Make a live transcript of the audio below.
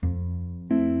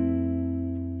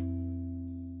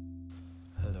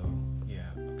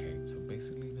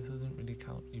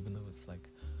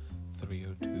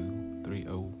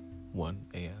1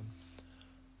 a.m.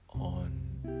 on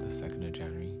the 2nd of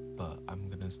January, but I'm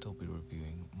gonna still be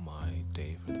reviewing my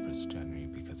day for the 1st of January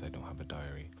because I don't have a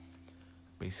diary.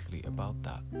 Basically, about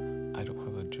that, I don't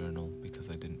have a journal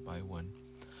because I didn't buy one.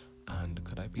 And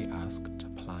could I be asked to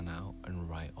plan out and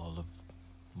write all of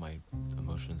my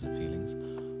emotions and feelings?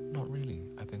 Not really.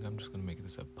 I think I'm just going to make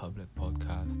this a public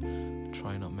podcast,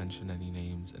 try not mention any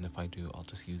names, and if I do, I'll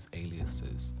just use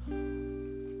aliases.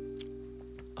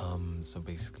 So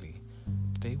basically,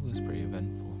 today was pretty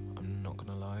eventful, I'm not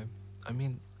going to lie. I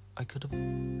mean, I could have...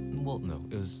 Well, no,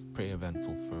 it was pretty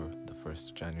eventful for the 1st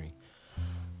of January.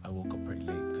 I woke up pretty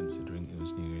late considering it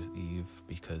was New Year's Eve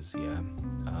because,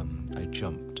 I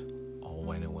jumped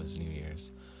when it was New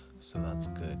Year's. So that's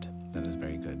good. That is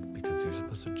very good because you're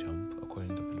supposed to jump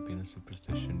according to Filipino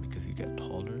superstition because you get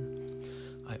taller.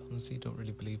 I honestly don't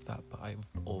really believe that, but I've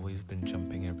always been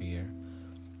jumping every year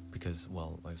because,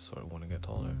 well, I sort of want to get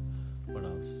taller. What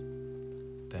else?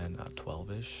 Then at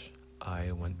 12ish,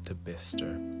 I went to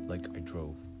Bicester. Like, I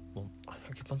drove. Well, I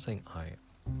keep on saying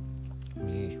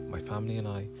me, my family and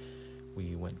I,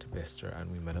 we went to Bicester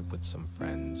and we met up with some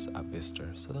friends at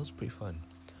Bicester. So that was pretty fun.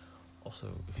 Also,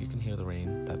 if you can hear the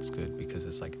rain, that's good because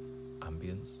it's like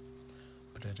ambience.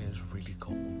 But it is really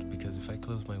cold because if I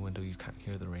close my window, you can't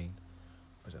hear the rain.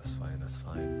 But that's fine.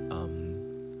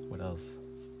 What else?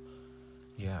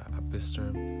 Yeah, at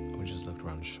Bicester, we just looked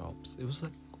around shops. It was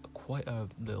like quite a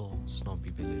little snobby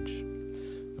village.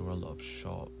 There were a lot of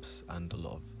shops and a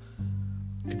lot of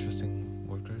interesting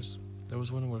workers. There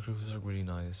was one worker who was like really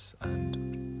nice,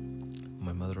 and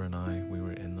my mother and I, we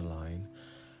were in the line.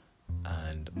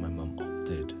 And my mum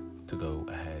opted to go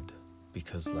ahead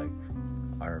because like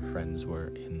our friends were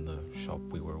in the shop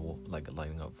we were like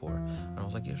lining up for, and I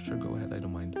was like, yeah, sure, go ahead, I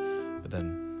don't mind. But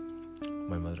then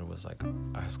my mother was like,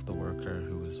 ask the worker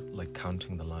who was like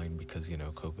counting the line because, you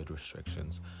know, COVID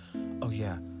restrictions. Oh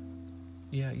yeah,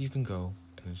 you can go.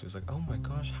 And she was like, oh my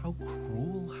gosh, how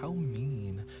cruel, how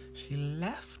mean, she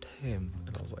left him.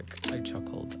 And I was like, I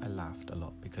chuckled, I laughed a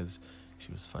lot because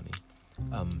she was funny.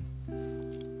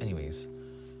 Anyways,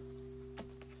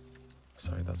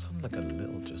 sorry, that sounded like a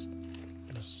little just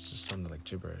sounded like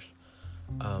gibberish.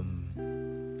 Oh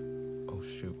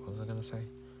shoot, what was I gonna say?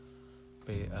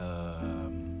 But yeah,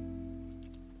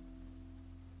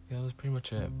 that was pretty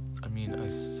much it. I mean, I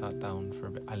sat down for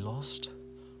a bit. I lost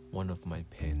one of my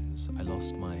pins. I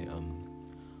lost my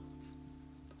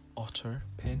otter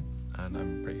pin, and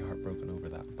I'm pretty heartbroken over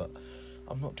that, but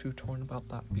I'm not too torn about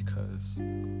that because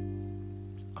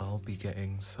I'll be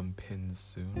getting some pins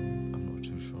soon. I'm not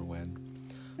too sure when.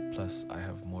 Plus, I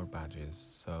have more badges,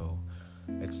 so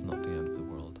it's not the end of the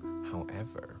world.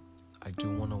 However, I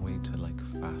do want a way to like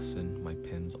fasten my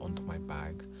pins onto my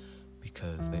bag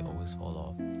because they always fall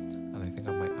off. And I think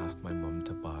I might ask my mum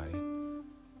to buy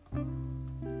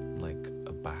like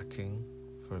a backing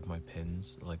for my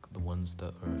pins, like the ones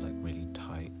that are like really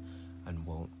tight and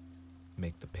won't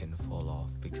make the pin fall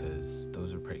off, because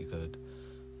those are pretty good,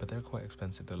 but they're quite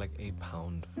expensive. They're like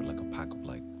 £8 for like a pack of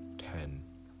like 10.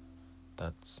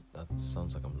 That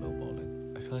sounds like I'm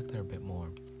lowballing. I feel like they're a bit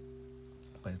more,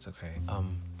 but it's okay.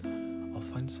 I'll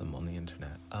find some on the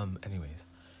internet. Anyways,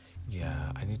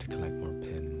 yeah, I need to collect more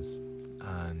pins,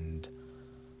 and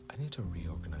I need to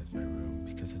reorganize my room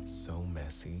because it's so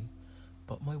messy,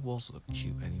 but my walls look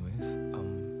cute anyways.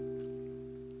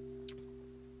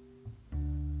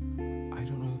 I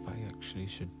don't know if I actually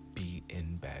should be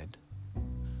in bed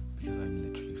because I'm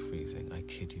literally freezing. I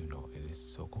kid you not, it is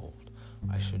so cold.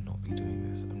 I should not be doing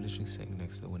this. I'm literally sitting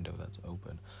next to the window that's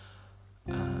open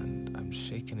and I'm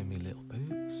shaking in my little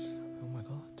boots. Oh my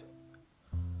god.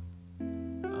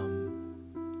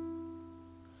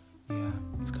 Yeah,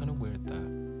 it's kind of weird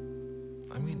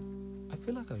that, I mean, I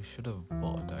feel like I should have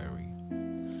bought a diary,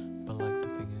 but like the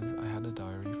thing is, I had a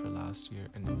diary for last year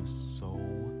and it was so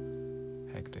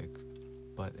hectic,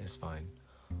 but it's fine.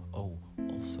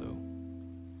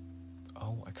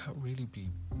 I can't really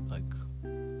be like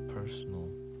personal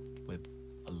with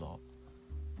a lot.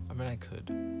 I mean, I could,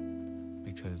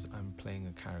 because I'm playing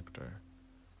a character.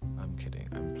 I'm kidding,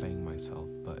 I'm playing myself,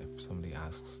 but if somebody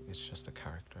asks, it's just a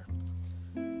character.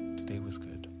 Today was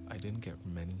good. I didn't get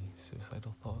many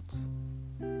suicidal thoughts.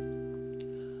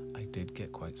 I did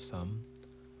get quite some,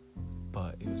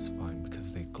 but it was fine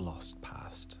because they glossed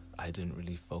past. I didn't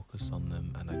really focus on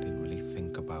them, and I didn't really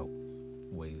think about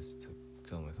ways to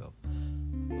kill myself.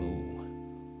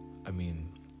 I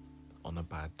mean, on a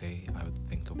bad day, I would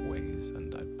think of ways,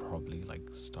 and I'd probably like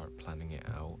start planning it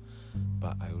out,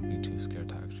 but I would be too scared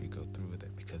to actually go through with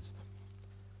it because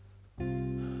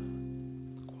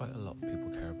quite a lot of people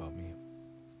care about me.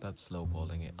 That's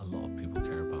lowballing it. A lot of people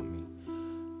care about me,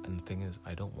 and And the thing is,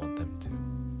 I don't want them to.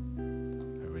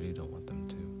 I really don't want them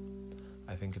to.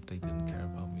 I think if they didn't care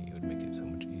about me, it would make it so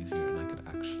much easier and I could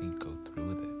actually go through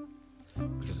with it.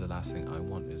 Because the last thing I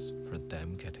want is for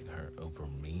them getting hurt over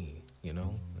me, you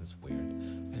know? It's weird.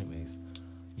 Anyways,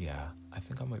 yeah, I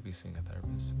think I might be seeing a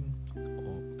therapist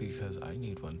soon. Because I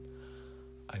need one.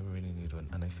 I really need one.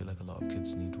 And I feel like a lot of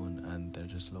kids need one and they're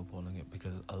just lowballing it.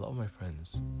 Because a lot of my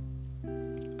friends,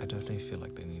 I definitely feel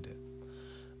like they need it.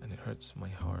 And it hurts my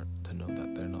heart to know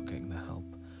that they're not getting the help,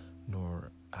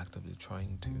 nor actively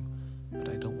trying to. But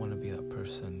I don't want to be that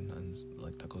person and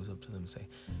like that goes up to them and say,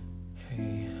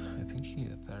 hey, I think you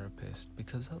need a therapist,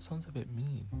 because that sounds a bit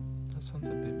mean. That sounds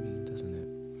a bit mean, doesn't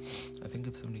it? I think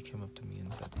if somebody came up to me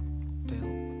and said, Dale,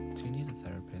 do you need a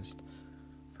therapist?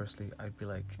 Firstly, I'd be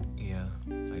like, yeah,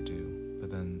 I do.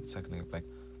 But then secondly, I'd be like,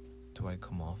 do I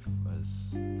come off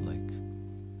as like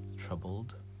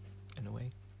troubled in a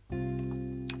way?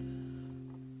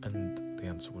 And the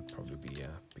answer would probably be yeah,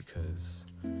 because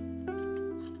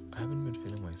I haven't been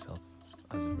feeling myself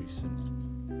as of recent.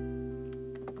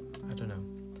 I don't know.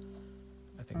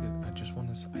 I think I just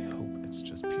want to. I hope it's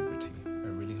just puberty. I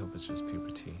really hope it's just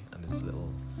puberty and it's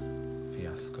little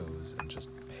fiascos and just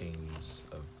pains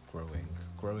of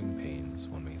growing pains,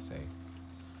 one may say.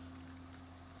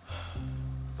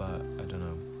 But I don't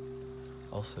know.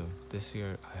 Also, this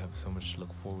year I have so much to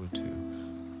look forward to.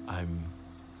 I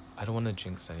don't want to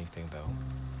jinx anything though.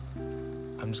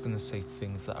 I'm just gonna say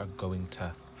things that are going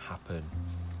to happen.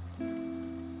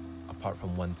 Apart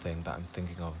from one thing that I'm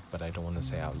thinking of, but I don't want to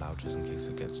say out loud just in case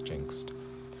it gets jinxed.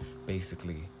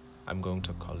 Basically, I'm going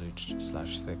to college /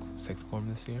 sixth form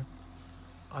this year.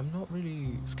 I'm not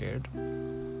really scared,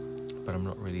 but I'm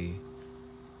not really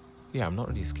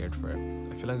scared for it.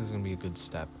 I feel like it's going to be a good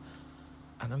step.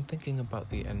 And I'm thinking about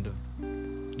the end of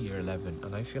year 11,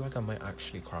 and I feel like I might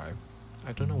actually cry.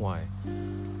 I don't know why.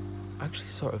 I actually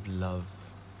sort of love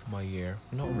my year.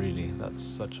 Not really, that's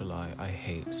such a lie. I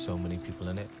hate so many people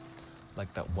in it.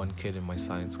 Like that one kid in my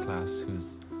science class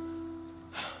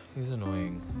he's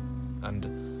annoying.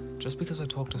 And just because I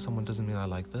talk to someone doesn't mean I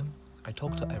like them. I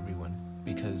talk to everyone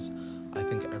because I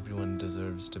think everyone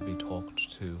deserves to be talked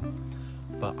to.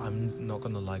 But I'm not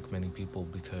gonna like many people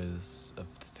because of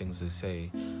the things they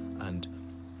say. And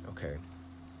okay,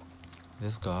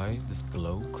 this guy, this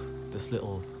bloke, this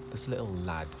little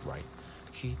lad, right?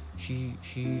 He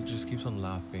just keeps on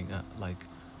laughing at like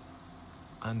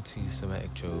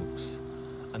anti-Semitic jokes,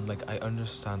 and like I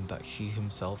understand that he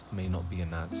himself may not be a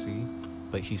Nazi,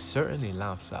 but he certainly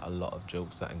laughs at a lot of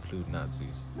jokes that include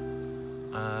Nazis.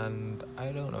 And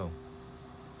I don't know,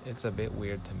 it's a bit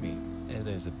weird to me. It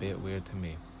is a bit weird to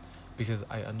me, because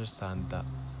I understand that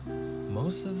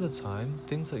most of the time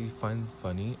things that you find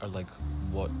funny are like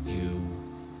what you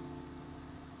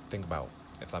think about,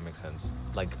 if that makes sense.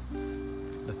 Like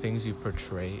the things you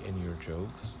portray in your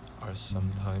jokes are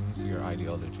sometimes your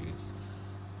ideologies.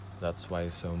 That's why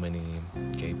so many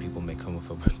gay people make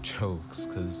homophobic jokes,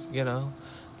 because, you know,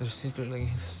 they're secretly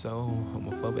so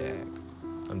homophobic.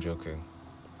 I'm joking.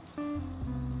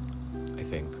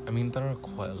 I mean, there are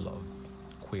quite a lot of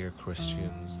queer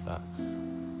Christians that,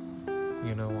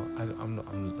 you know,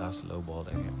 that's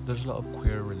lowballing it. There's a lot of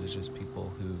queer religious people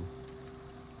who,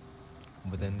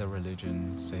 within their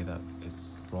religion, say that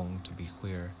it's wrong to be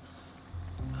queer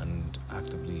and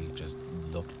actively just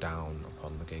look down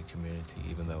upon the gay community,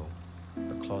 even though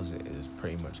the closet is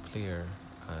pretty much clear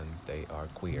and they are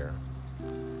queer.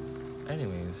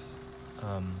 Anyways,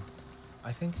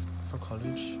 I think for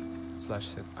college /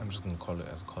 I'm just going to call it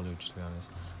as college, to be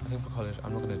honest. I think for college,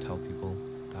 I'm not going to tell people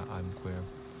that I'm queer.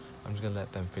 I'm just going to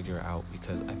let them figure it out,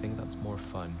 because I think that's more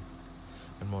fun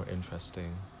and more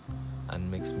interesting and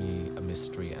makes me a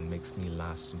mystery and makes me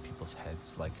last in people's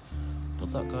heads. Like, was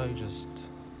that guy just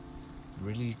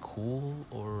really cool,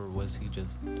 or was he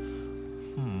just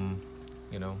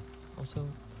you know? Also,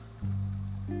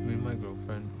 me and my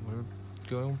girlfriend, we're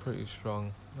going pretty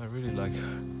strong. I really like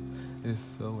her. It's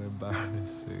so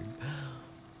embarrassing.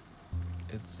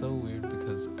 It's so weird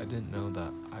because I didn't know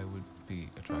that I would be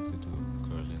attracted to a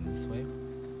girl in this way.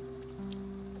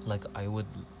 Like I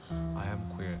am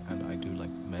queer and I do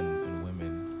like men and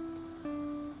women.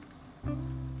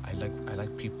 I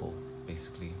like people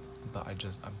basically, but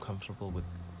I'm comfortable with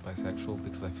bisexual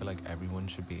because I feel like everyone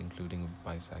should be including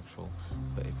bisexual.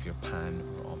 But if you're pan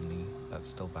or omni, that's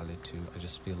still valid too. I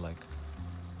just feel like,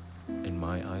 in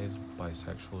my eyes,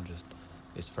 bisexual just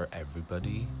is for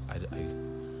everybody. I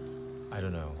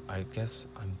don't know. I guess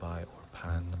I'm bi or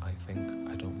pan. I think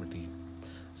I don't really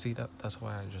see that. That's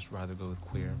why I just rather go with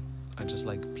queer. I just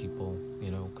like people,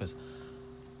 you know, because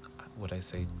would I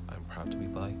say I'm proud to be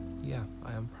bi? Yeah,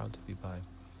 I am proud to be bi.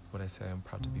 would I say I'm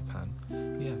proud to be pan?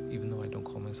 Yeah, even though I don't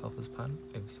call myself as pan,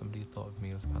 if somebody thought of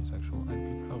me as pansexual, I'd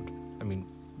be proud. I mean,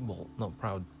 well, not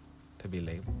proud to be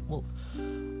labeled. Well,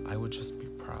 I would just be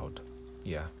proud.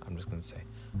 Yeah, I'm just gonna say,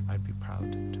 I'd be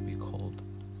proud to be called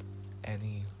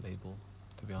any label,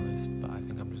 to be honest. But I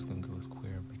think I'm just gonna go as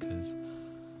queer, because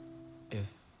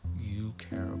if you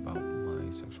care about my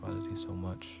sexuality so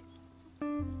much,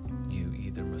 you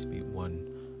either must be, one,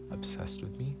 obsessed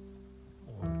with me,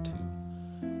 or two,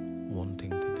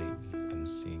 wanting to date me and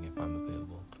seeing if I'm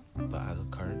available. But as of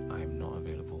current, I am not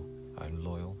available. I'm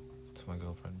loyal to my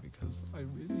girlfriend because I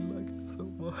really like her so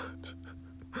much.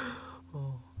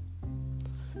 Oh,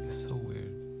 it's so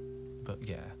weird. But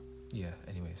yeah,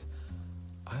 anyways,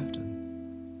 I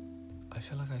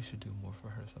feel like I should do more for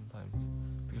her sometimes,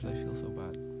 because I feel so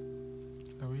bad.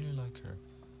 I really like her,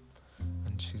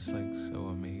 and she's like so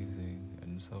amazing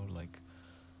and so like,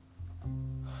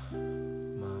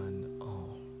 man,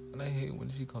 oh. And I hate when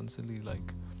she constantly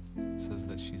like says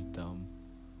that she's dumb.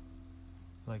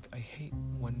 Like, I hate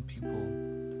when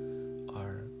people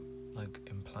are like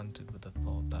implanted with the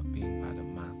thought that being bad at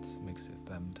maths makes it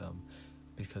them dumb,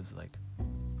 because like,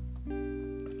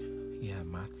 yeah,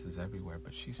 maths is everywhere,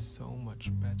 but she's so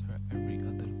much better at every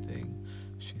other thing.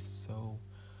 She's so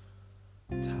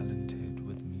talented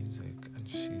with music, and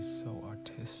she's so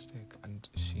artistic, and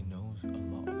she knows a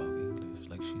lot about English.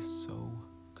 Like, she's so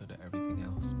good at everything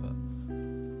else, but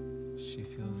she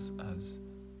feels as,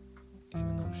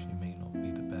 even though she may not be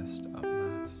the best at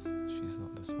maths, she's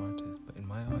not the smartest. But in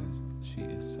my eyes, she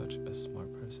is such a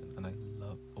smart person, and I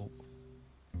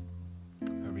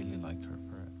really like her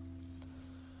for it.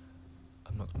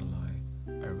 I'm not gonna lie,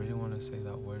 I really want to say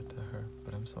that word to her,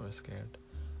 but I'm sort of scared,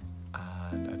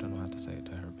 and I don't know how to say it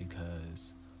to her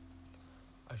because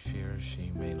I fear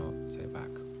she may not say it back,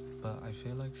 but I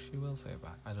feel like she will say it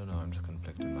back. I don't know, I'm just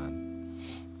conflicted, man.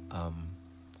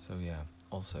 So yeah,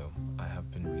 also, I have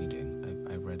been reading.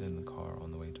 I read in the car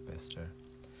on the way to Bicester.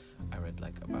 I read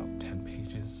like about 10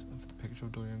 pages of The Picture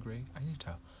of Dorian Gray. I need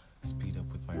to speed up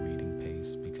with my reading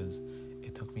pace, because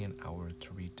it took me an hour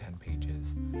to read 10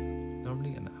 pages.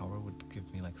 Normally an hour would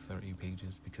give me like 30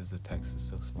 pages because the text is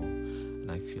so small,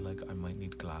 and I feel like I might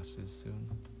need glasses soon.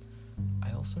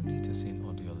 I also need to see an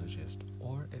audiologist,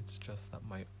 or it's just that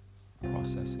my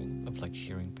processing of like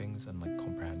hearing things and like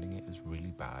comprehending it is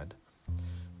really bad.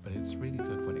 But it's really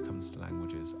good when it comes to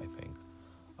languages, I think.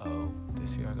 Oh,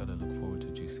 this year I gotta look forward to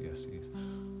GCSEs.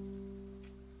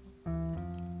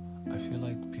 I feel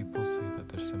like people say that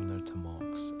they're similar to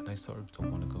mocks, and I sort of don't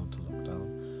want to go into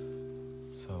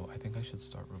lockdown. So I think I should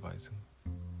start revising.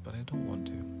 But I don't want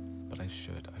to. But I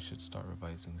should. I should start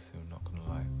revising soon, not gonna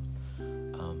lie.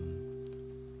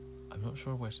 I'm not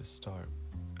sure where to start.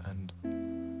 And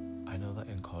I know that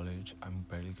in college, I'm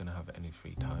barely gonna have any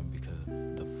free time because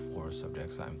of the 4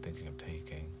 subjects that I'm thinking of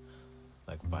taking,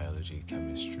 like biology,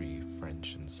 chemistry,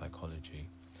 French, and psychology.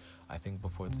 I think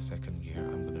before the second year,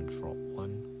 I'm gonna drop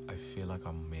one. I feel like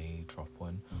I may drop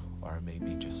one, or I may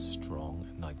be just strong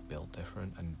and like built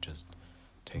different and just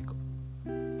take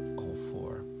all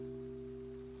 4.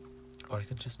 Or I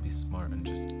could just be smart and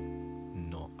just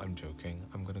not. I'm joking.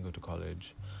 I'm gonna go to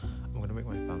college. I'm gonna make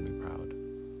my family proud.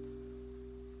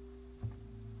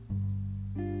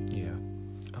 Yeah.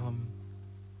 I'm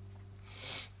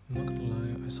not gonna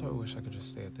lie, I sort of wish I could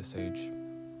just stay at this age.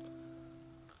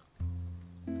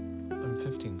 I'm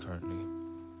 15 currently.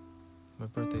 My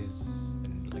birthday's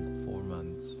in like 4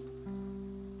 months.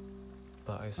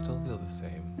 But I still feel the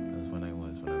same as when I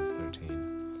was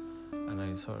 13. And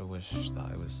I sort of wish that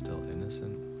I was still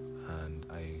innocent and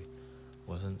I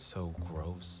wasn't so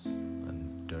gross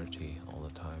and dirty all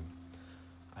the time.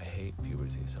 I hate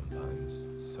puberty sometimes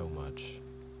so much.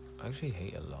 I actually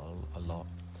hate it a lot.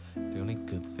 The only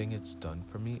good thing it's done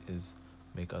for me is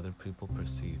make other people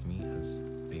perceive me as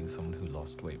being someone who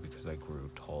lost weight, because I grew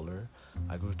taller.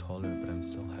 But I'm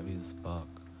still heavy as fuck,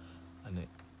 and it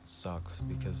sucks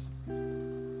because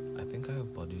I think I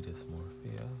have body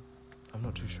dysmorphia. I'm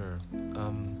not too sure.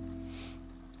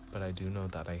 But I do know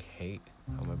that I hate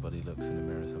how my body looks in the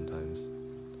mirror sometimes.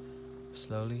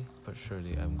 Slowly but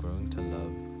surely, I'm growing to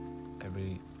love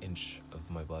every inch of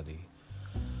my body.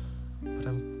 But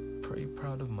I'm pretty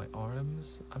proud of my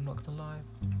arms, I'm not gonna lie.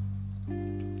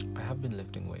 I have been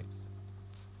lifting weights.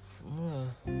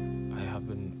 I've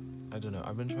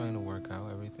been trying to work out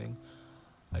everything.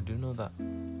 I do know that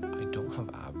I don't have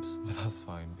abs, but that's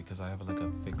fine because I have like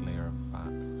a thick layer of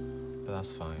fat. But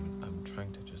that's fine. I'm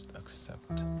trying to just accept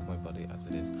my body as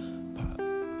it is. But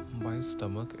my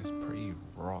stomach is pretty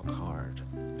rock hard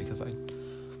because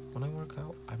when I work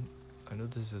out, I know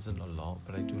this isn't a lot,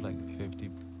 but I do like 50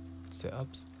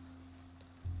 sit-ups.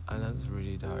 and that's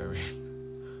really tiring.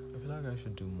 I feel like I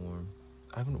should do more.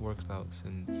 I haven't worked out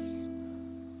since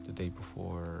the day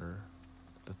before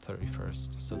the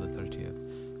 31st, so the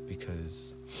 30th,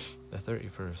 because the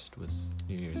 31st was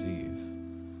New Year's Eve,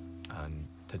 and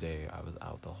today I was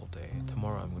out the whole day.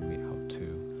 Tomorrow I'm going to be out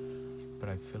too, but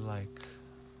I feel like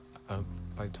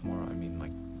by tomorrow I mean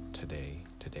like today.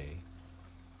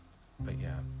 But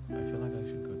yeah, I feel like I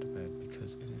should go to bed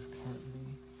because it is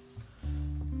currently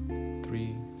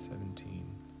 3:17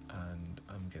 and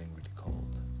I'm getting really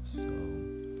cold, so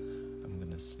I'm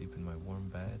gonna sleep in my warm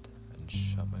bed and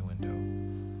shut my window.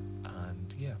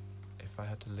 And yeah, if I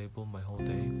had to label my whole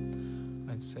day,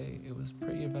 I'd say it was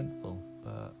pretty eventful,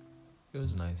 but it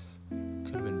was nice.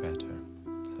 Could have been better.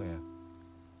 So yeah,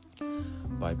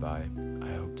 bye bye.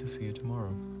 I hope to see you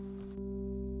tomorrow.